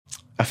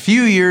A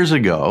few years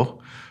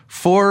ago,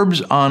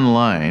 Forbes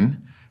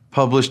Online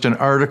published an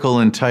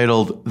article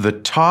entitled "The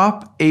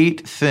Top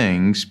 8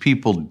 Things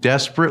People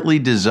Desperately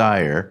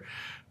Desire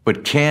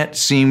But Can't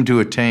Seem to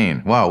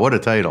Attain." Wow, what a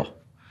title.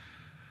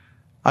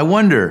 I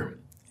wonder,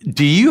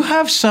 do you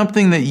have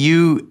something that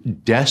you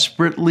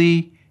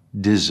desperately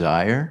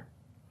desire?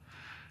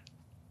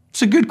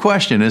 It's a good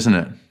question, isn't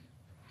it?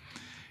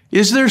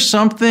 Is there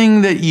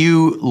something that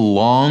you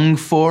long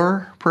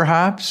for,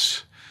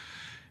 perhaps?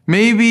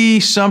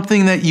 Maybe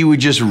something that you would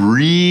just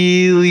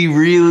really,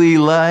 really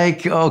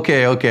like?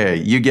 Okay,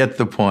 you get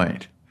the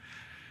point.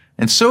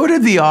 And so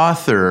did the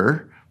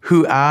author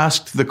who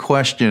asked the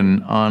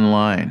question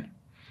online.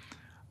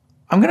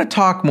 I'm going to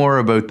talk more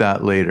about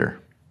that later.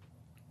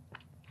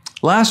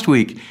 Last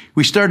week,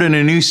 we started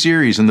a new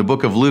series in the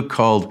book of Luke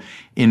called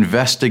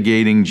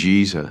Investigating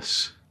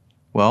Jesus.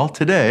 Well,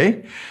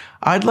 today,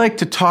 I'd like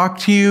to talk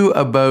to you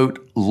about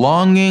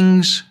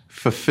longings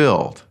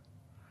fulfilled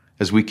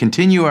as we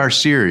continue our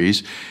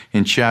series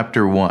in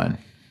chapter 1.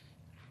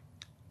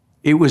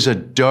 It was a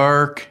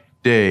dark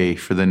day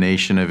for the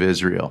nation of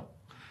Israel.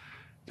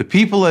 The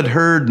people had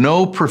heard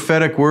no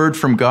prophetic word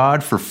from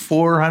God for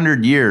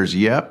 400 years.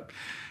 Yep,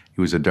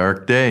 it was a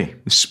dark day.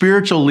 The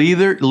spiritual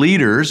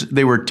leaders,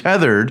 they were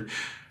tethered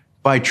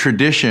by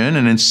tradition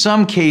and in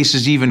some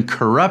cases even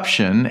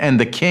corruption. And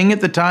the king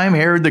at the time,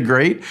 Herod the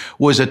Great,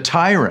 was a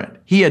tyrant.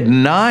 He had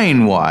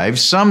 9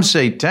 wives, some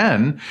say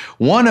 10,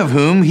 one of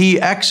whom he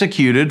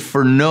executed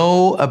for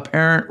no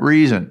apparent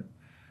reason.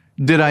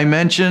 Did I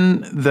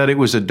mention that it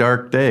was a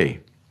dark day?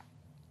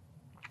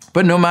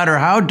 But no matter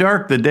how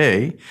dark the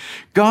day,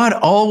 God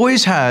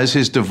always has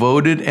his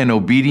devoted and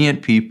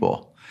obedient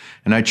people.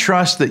 And I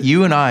trust that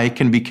you and I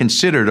can be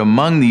considered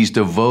among these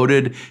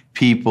devoted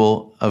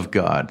people of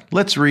God.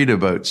 Let's read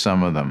about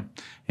some of them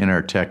in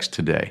our text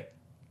today.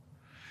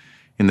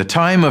 In the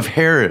time of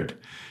Herod,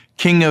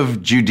 king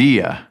of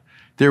Judea,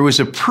 there was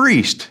a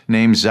priest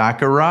named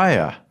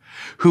Zechariah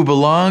who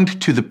belonged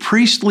to the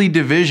priestly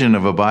division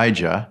of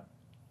Abijah.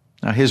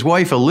 Now, his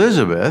wife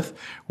Elizabeth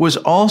was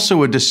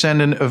also a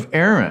descendant of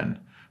Aaron,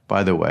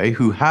 by the way,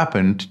 who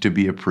happened to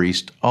be a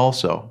priest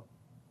also.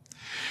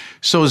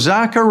 So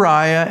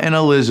Zechariah and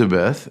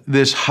Elizabeth,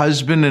 this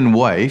husband and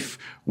wife,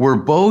 were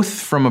both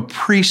from a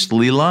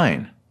priestly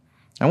line.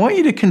 I want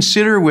you to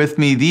consider with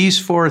me these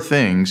 4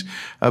 things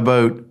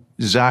about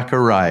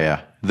Zechariah,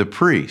 the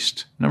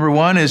priest. Number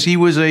 1 is he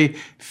was a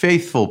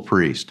faithful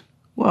priest.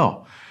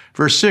 Well,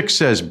 verse 6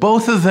 says,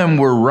 both of them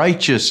were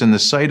righteous in the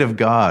sight of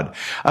God,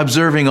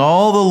 observing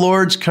all the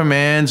Lord's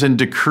commands and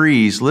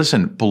decrees,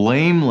 listen,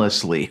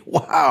 blamelessly.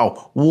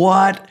 Wow,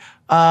 what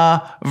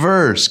a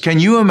verse. Can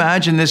you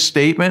imagine this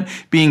statement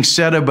being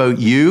said about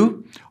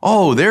you?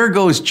 Oh, there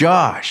goes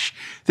Josh.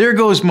 There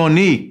goes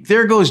Monique.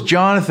 There goes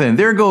Jonathan.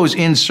 There goes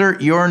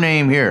insert your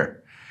name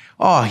here.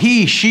 Oh,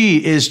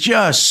 she is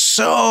just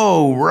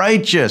so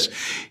righteous.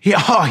 He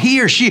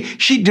or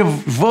she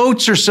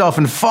devotes herself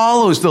and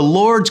follows the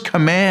Lord's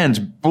commands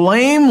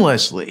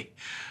blamelessly.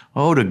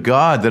 Oh, to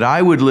God that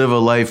I would live a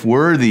life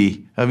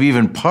worthy of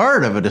even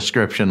part of a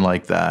description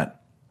like that.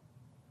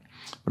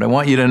 But I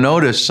want you to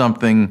notice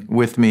something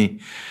with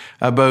me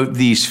about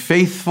these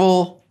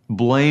faithful,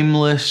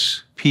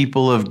 blameless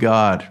people of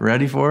God.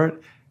 Ready for it?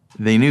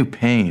 They knew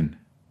pain.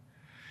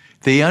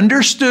 They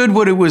understood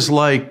what it was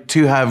like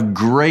to have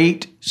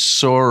great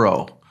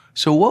sorrow.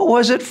 So what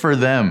was it for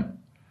them?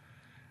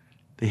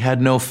 They had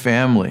no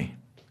family.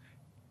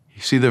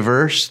 You see the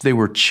verse? They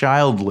were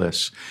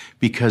childless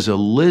because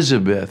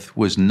Elizabeth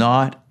was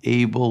not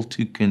able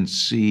to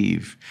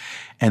conceive.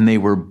 And they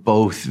were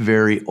both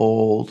very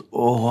old.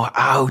 Oh,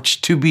 ouch,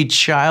 to be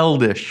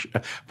childless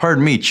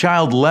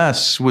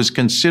was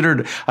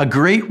considered a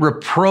great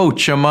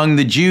reproach among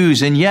the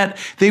Jews. And yet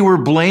they were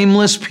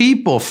blameless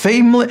people,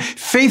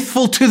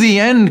 faithful to the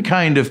end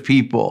kind of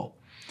people.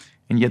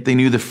 And yet they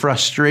knew the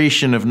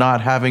frustration of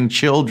not having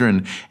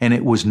children, and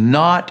it was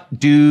not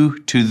due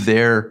to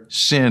their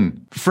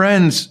sin.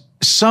 Friends,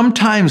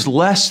 sometimes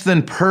less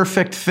than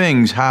perfect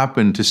things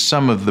happen to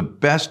some of the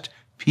best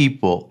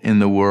people in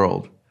the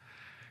world.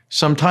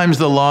 Sometimes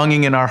the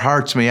longing in our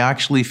hearts may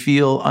actually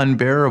feel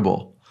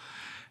unbearable.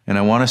 And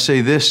I want to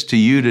say this to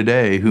you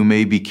today who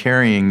may be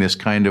carrying this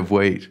kind of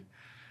weight.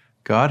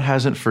 God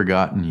hasn't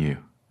forgotten you.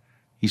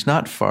 He's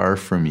not far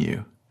from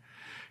you.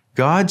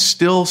 God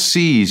still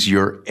sees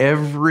your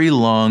every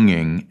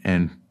longing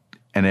and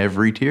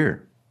every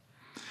tear.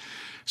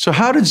 So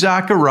how did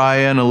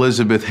Zechariah and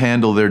Elizabeth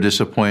handle their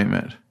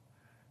disappointment?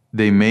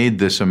 They made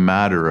this a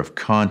matter of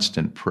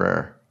constant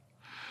prayer.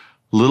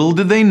 Little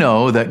did they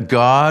know that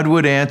God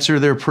would answer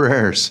their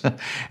prayers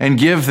and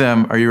give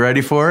them, are you ready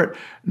for it?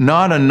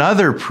 Not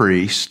another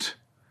priest,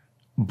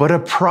 but a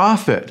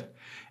prophet.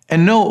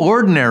 And no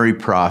ordinary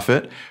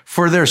prophet,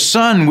 for their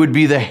son would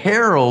be the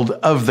herald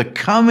of the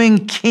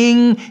coming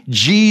King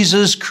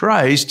Jesus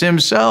Christ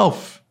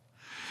himself.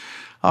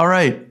 All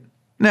right,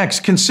 next,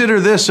 consider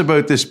this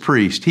about this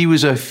priest. He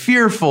was a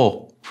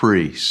fearful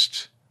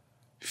priest.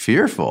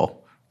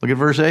 Fearful? Look at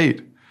verse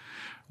 8.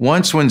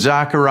 Once when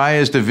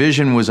Zacharias the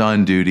vision was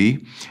on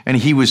duty and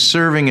he was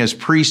serving as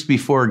priest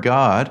before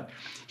God,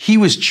 he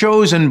was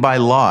chosen by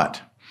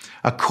lot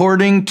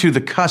according to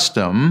the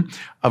custom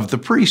of the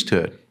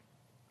priesthood.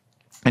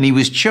 And he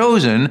was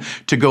chosen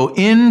to go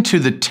into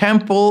the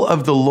temple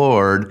of the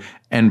Lord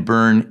and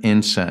burn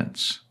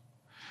incense.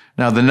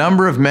 Now, the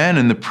number of men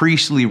in the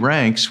priestly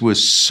ranks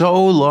was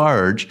so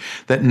large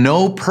that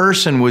no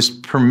person was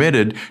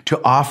permitted to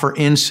offer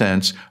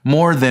incense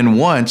more than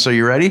once, are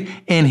you ready?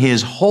 In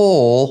his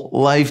whole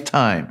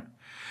lifetime.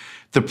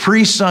 The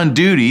priests on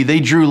duty, they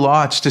drew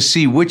lots to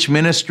see which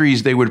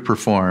ministries they would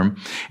perform,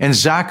 and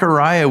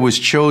Zechariah was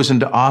chosen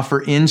to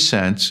offer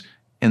incense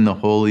in the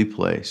holy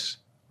place.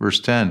 Verse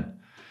 10,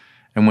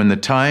 and when the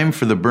time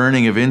for the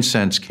burning of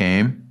incense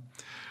came,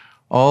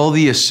 all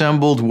the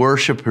assembled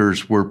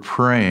worshipers were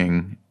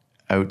praying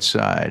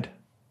outside.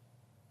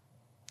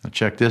 Now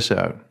check this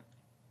out.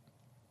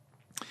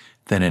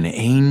 Then an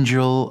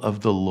angel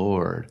of the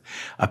Lord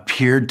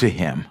appeared to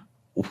him.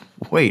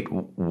 Wait,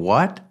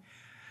 what?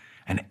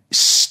 And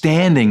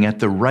standing at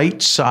the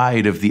right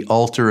side of the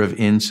altar of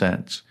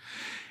incense.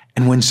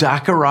 And when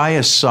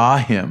Zacharias saw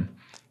him,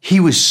 he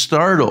was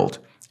startled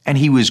and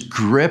he was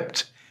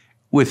gripped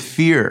with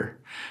fear.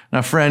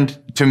 Now, friend,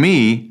 to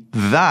me,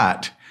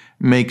 that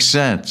makes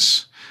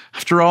sense.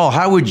 After all,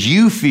 how would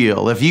you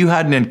feel if you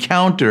had an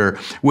encounter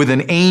with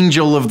an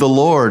angel of the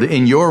Lord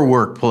in your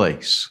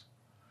workplace?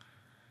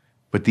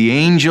 But the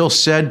angel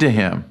said to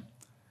him,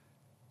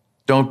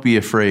 don't be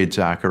afraid,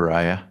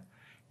 Zechariah.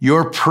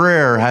 Your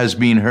prayer has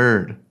been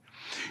heard.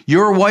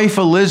 Your wife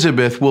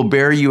Elizabeth will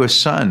bear you a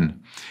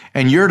son,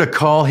 and you're to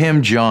call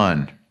him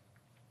John.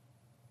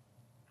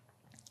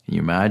 Can you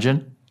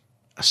imagine?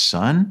 A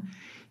son?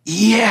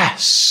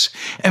 Yes.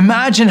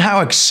 Imagine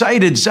how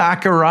excited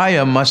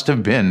Zechariah must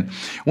have been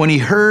when he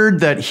heard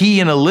that he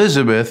and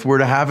Elizabeth were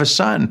to have a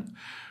son.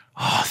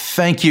 Oh,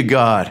 thank you,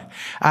 God.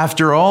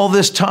 After all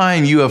this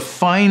time, you have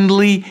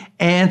finally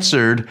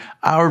answered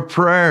our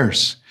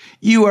prayers.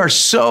 You are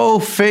so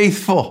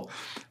faithful.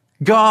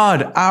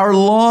 God, our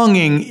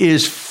longing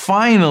is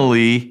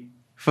finally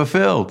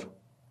fulfilled.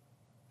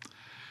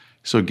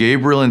 So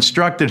Gabriel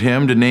instructed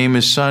him to name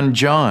his son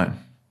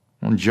John.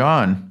 Well,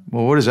 John,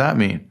 what does that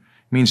mean?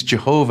 Means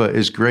Jehovah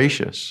is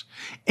gracious.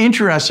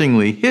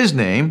 Interestingly, his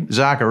name,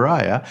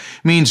 Zechariah,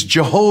 means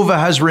Jehovah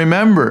has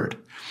remembered.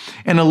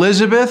 And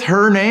Elizabeth,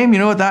 her name, you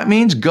know what that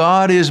means?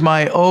 God is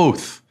my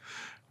oath,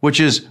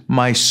 which is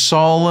my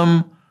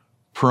solemn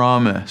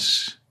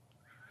promise.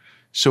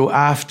 So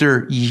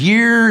after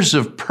years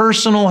of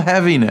personal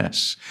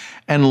heaviness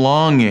and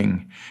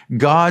longing,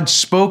 God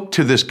spoke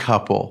to this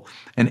couple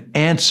and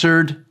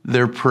answered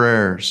their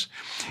prayers.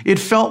 It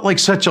felt like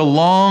such a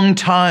long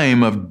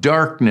time of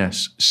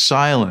darkness,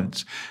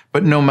 silence.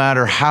 But no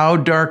matter how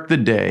dark the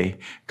day,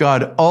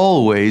 God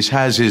always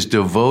has his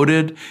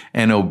devoted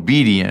and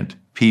obedient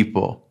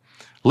people.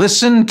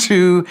 Listen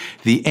to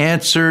the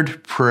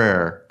answered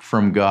prayer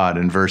from God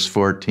in verse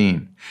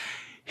 14.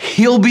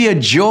 He'll be a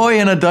joy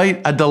and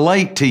a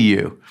delight to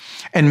you,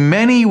 and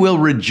many will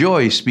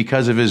rejoice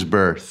because of his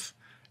birth.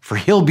 For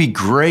he'll be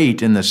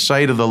great in the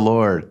sight of the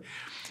Lord.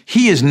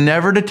 He is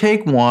never to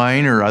take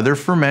wine or other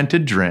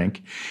fermented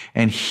drink,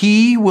 and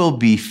he will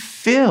be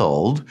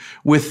filled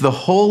with the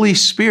Holy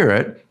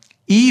Spirit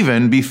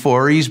even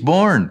before he's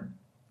born.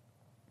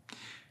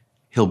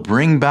 He'll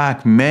bring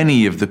back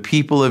many of the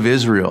people of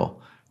Israel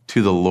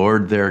to the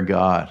Lord their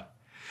God.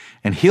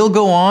 And he'll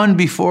go on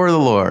before the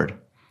Lord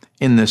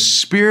in the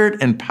spirit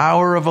and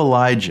power of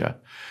Elijah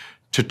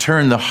to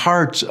turn the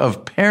hearts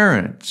of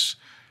parents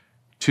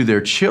to their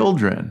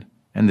children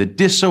and the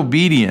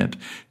disobedient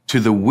to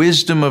the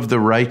wisdom of the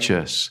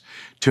righteous,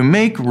 to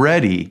make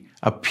ready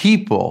a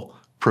people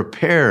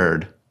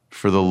prepared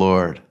for the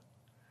Lord.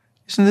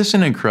 Isn't this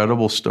an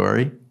incredible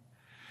story?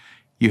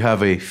 You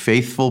have a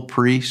faithful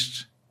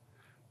priest.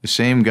 The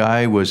same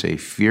guy was a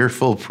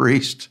fearful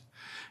priest.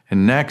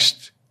 And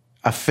next,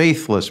 a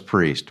faithless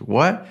priest.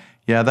 What?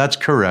 Yeah, that's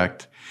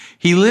correct.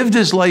 He lived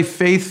his life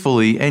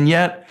faithfully, and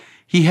yet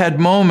he had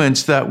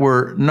moments that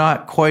were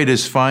not quite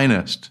his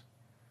finest.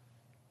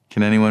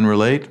 Can anyone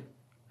relate?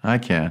 I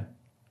can.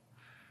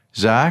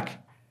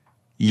 Zach,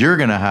 you're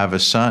going to have a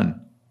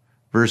son.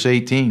 Verse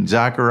 18,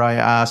 Zechariah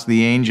asked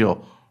the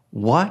angel,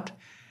 what?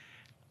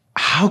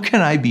 How can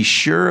I be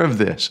sure of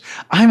this?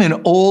 I'm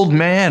an old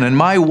man and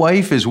my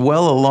wife is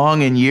well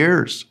along in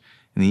years.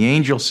 And the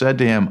angel said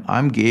to him,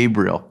 I'm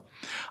Gabriel.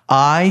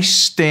 I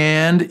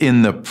stand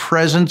in the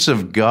presence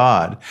of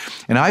God,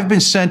 and I've been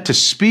sent to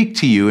speak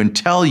to you and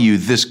tell you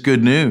this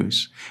good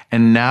news.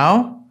 And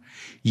now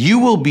you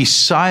will be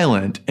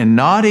silent and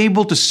not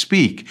able to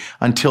speak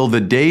until the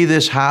day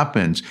this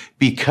happens,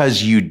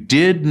 because you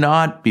did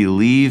not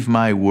believe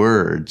my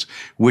words,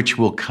 which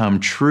will come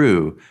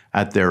true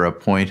at their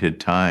appointed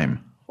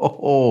time.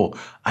 Oh,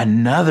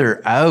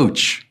 another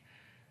ouch.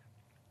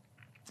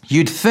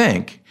 You'd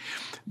think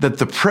that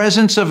the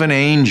presence of an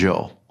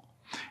angel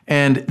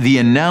and the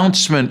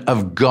announcement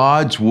of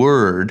God's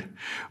word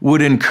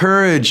would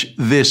encourage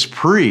this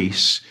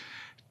priest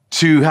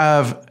to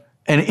have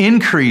an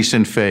increase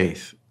in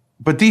faith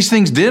But these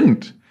things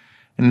didn't.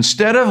 And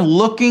instead of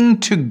looking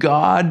to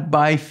God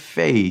by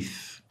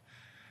faith,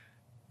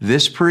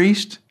 this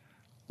priest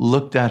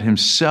looked at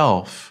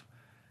himself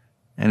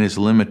and his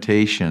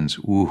limitations.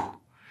 Ooh.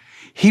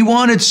 He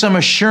wanted some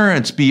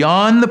assurance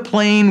beyond the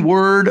plain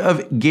word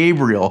of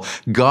Gabriel,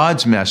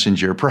 God's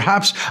messenger,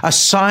 perhaps a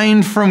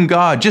sign from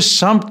God, just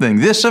something.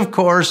 This, of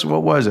course,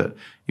 what was it?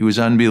 It was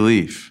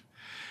unbelief.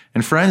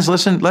 And friends,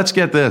 listen, let's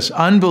get this.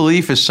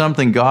 Unbelief is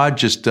something God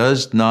just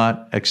does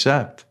not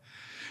accept.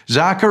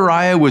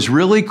 Zechariah was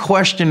really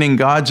questioning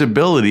God's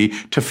ability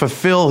to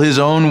fulfill his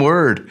own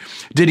word.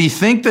 Did he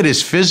think that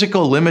his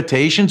physical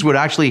limitations would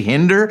actually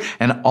hinder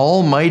an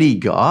almighty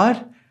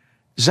God?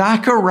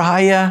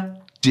 Zechariah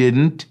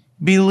didn't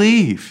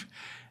believe.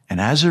 And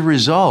as a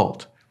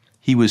result,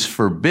 he was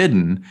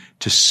forbidden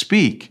to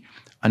speak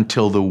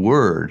until the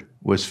word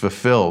was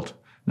fulfilled.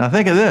 Now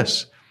think of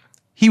this.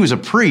 He was a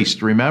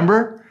priest,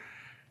 remember?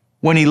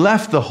 When he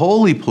left the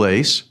holy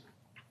place,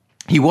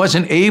 he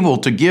wasn't able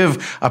to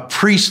give a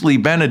priestly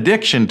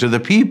benediction to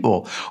the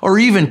people or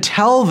even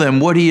tell them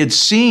what he had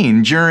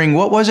seen during,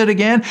 what was it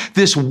again?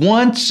 This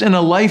once in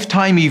a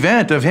lifetime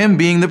event of him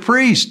being the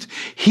priest.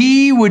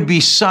 He would be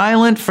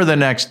silent for the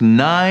next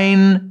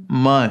 9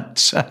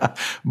 months.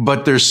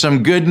 But there's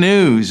some good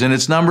news, and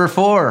it's number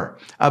 4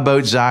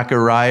 about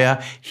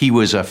Zechariah. He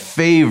was a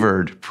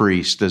favored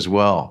priest as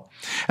well.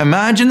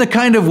 Imagine the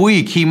kind of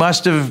week he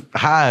must have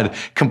had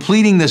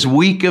completing this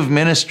week of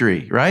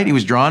ministry, right? He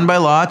was drawn by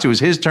lots. It was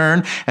his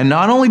turn. And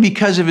not only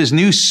because of his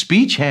new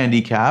speech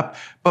handicap,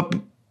 but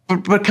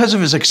because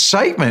of his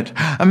excitement.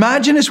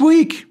 Imagine his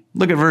week.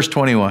 Look at verse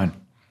 21.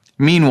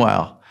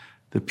 Meanwhile,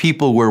 the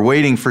people were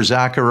waiting for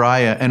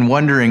Zechariah and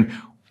wondering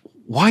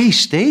why he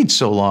stayed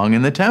so long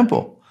in the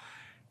temple.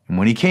 And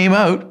when he came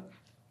out,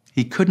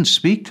 he couldn't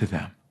speak to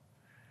them.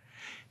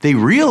 They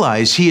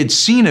realized he had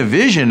seen a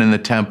vision in the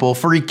temple,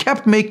 for he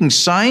kept making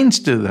signs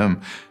to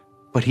them,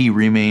 but he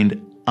remained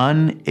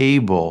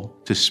unable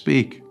to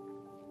speak.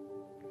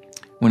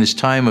 When his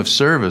time of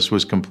service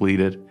was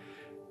completed,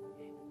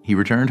 he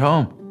returned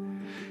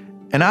home.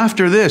 And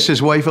after this,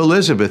 his wife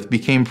Elizabeth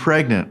became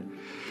pregnant.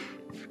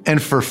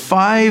 And for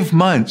 5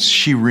 months,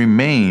 she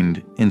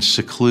remained in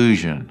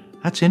seclusion.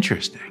 That's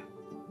interesting.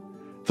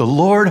 The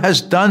Lord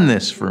has done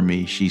this for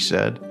me, she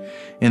said.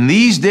 In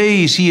these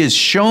days, he has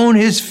shown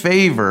his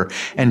favor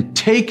and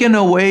taken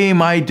away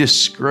my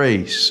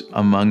disgrace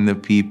among the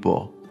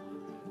people.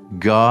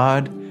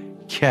 God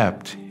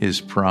kept his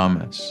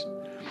promise.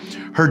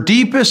 Her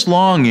deepest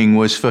longing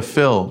was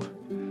fulfilled.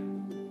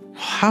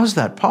 How's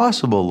that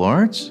possible,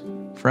 Lawrence?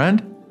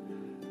 Friend,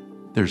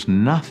 there's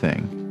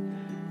nothing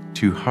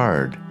too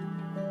hard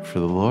for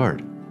the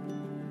Lord.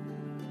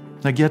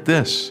 Now get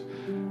this.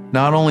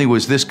 Not only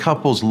was this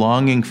couple's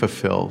longing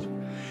fulfilled,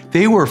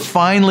 they were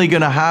finally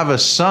going to have a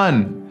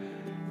son.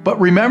 But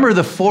remember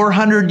the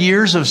 400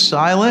 years of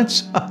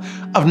silence,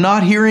 of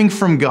not hearing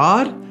from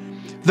God?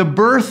 The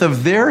birth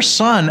of their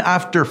son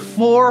after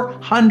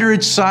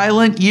 400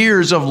 silent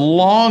years of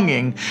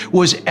longing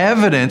was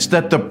evidence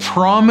that the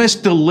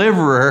promised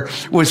deliverer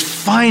was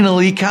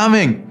finally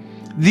coming.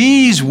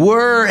 These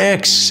were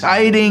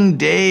exciting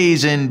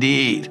days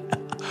indeed.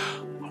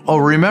 Oh,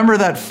 remember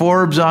that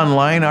Forbes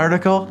Online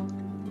article?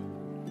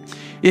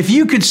 If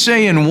you could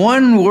say in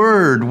one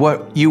word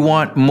what you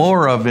want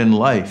more of in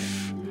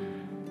life,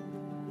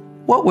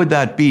 what would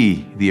that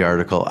be? The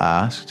article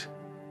asked.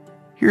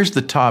 Here's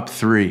the top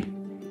 3.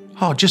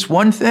 Oh, just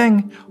one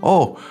thing?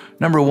 Oh,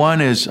 number 1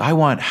 is I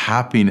want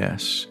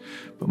happiness.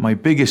 But my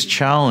biggest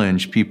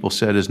challenge, people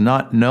said, is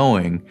not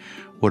knowing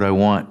what I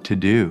want to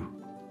do.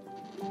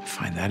 I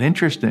find that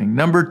interesting.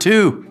 Number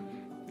 2,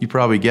 you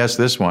probably guessed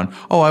this one.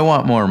 Oh, I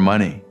want more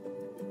money.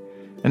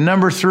 And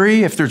number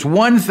 3, if there's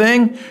one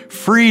thing,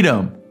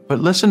 freedom. But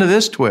listen to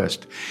this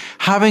twist.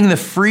 Having the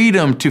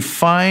freedom to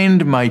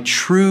find my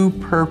true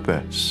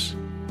purpose,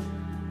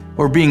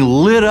 or being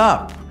lit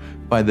up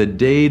by the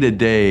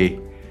day-to-day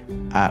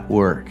at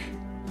work.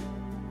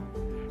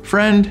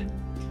 Friend,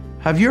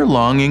 have your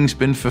longings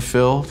been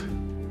fulfilled?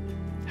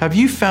 Have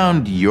you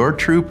found your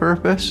true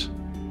purpose?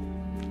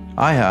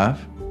 I have.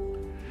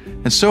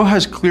 And so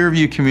has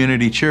Clearview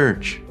Community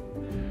Church.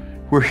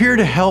 We're here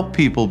to help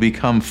people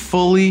become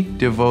fully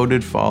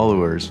devoted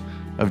followers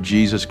of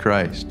Jesus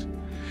Christ.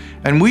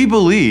 And we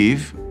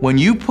believe when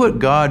you put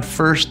God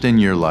first in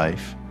your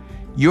life,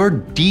 your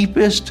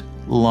deepest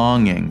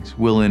longings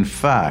will in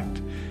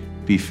fact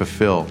be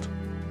fulfilled.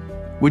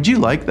 Would you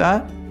like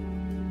that?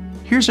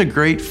 Here's a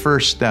great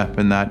first step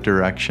in that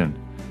direction.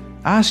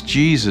 Ask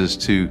Jesus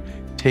to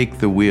take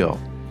the wheel.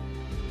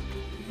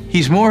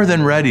 He's more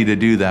than ready to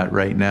do that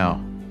right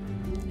now.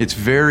 It's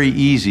very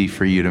easy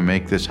for you to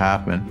make this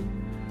happen.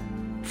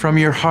 From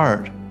your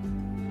heart,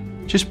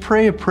 just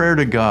pray a prayer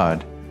to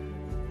God,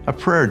 a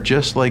prayer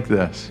just like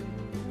this.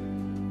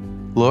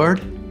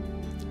 Lord,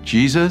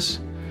 Jesus,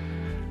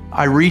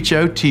 I reach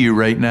out to you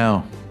right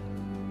now.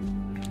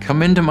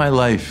 Come into my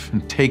life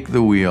and take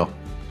the wheel.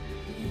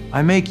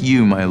 I make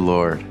you my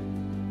Lord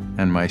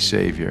and my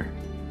Savior.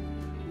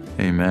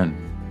 Amen.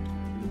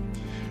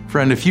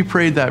 Friend, if you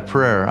prayed that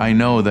prayer, I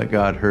know that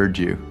God heard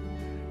you.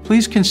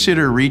 Please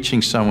consider reaching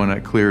someone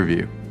at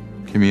Clearview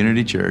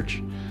Community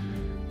Church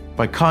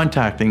by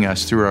contacting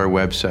us through our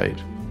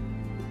website.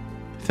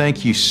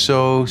 Thank you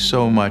so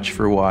much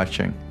for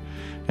watching.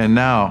 And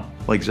now,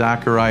 like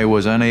Zechariah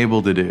was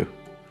unable to do,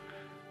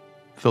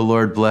 the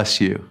Lord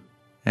bless you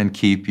and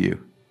keep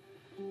you.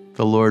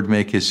 The Lord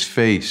make his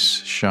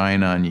face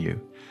shine on you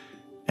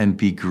and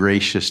be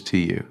gracious to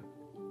you.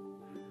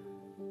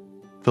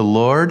 The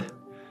Lord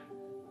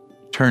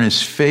turn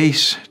his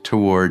face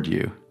toward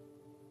you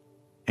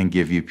and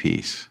give you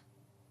peace.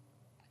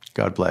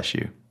 God bless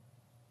you.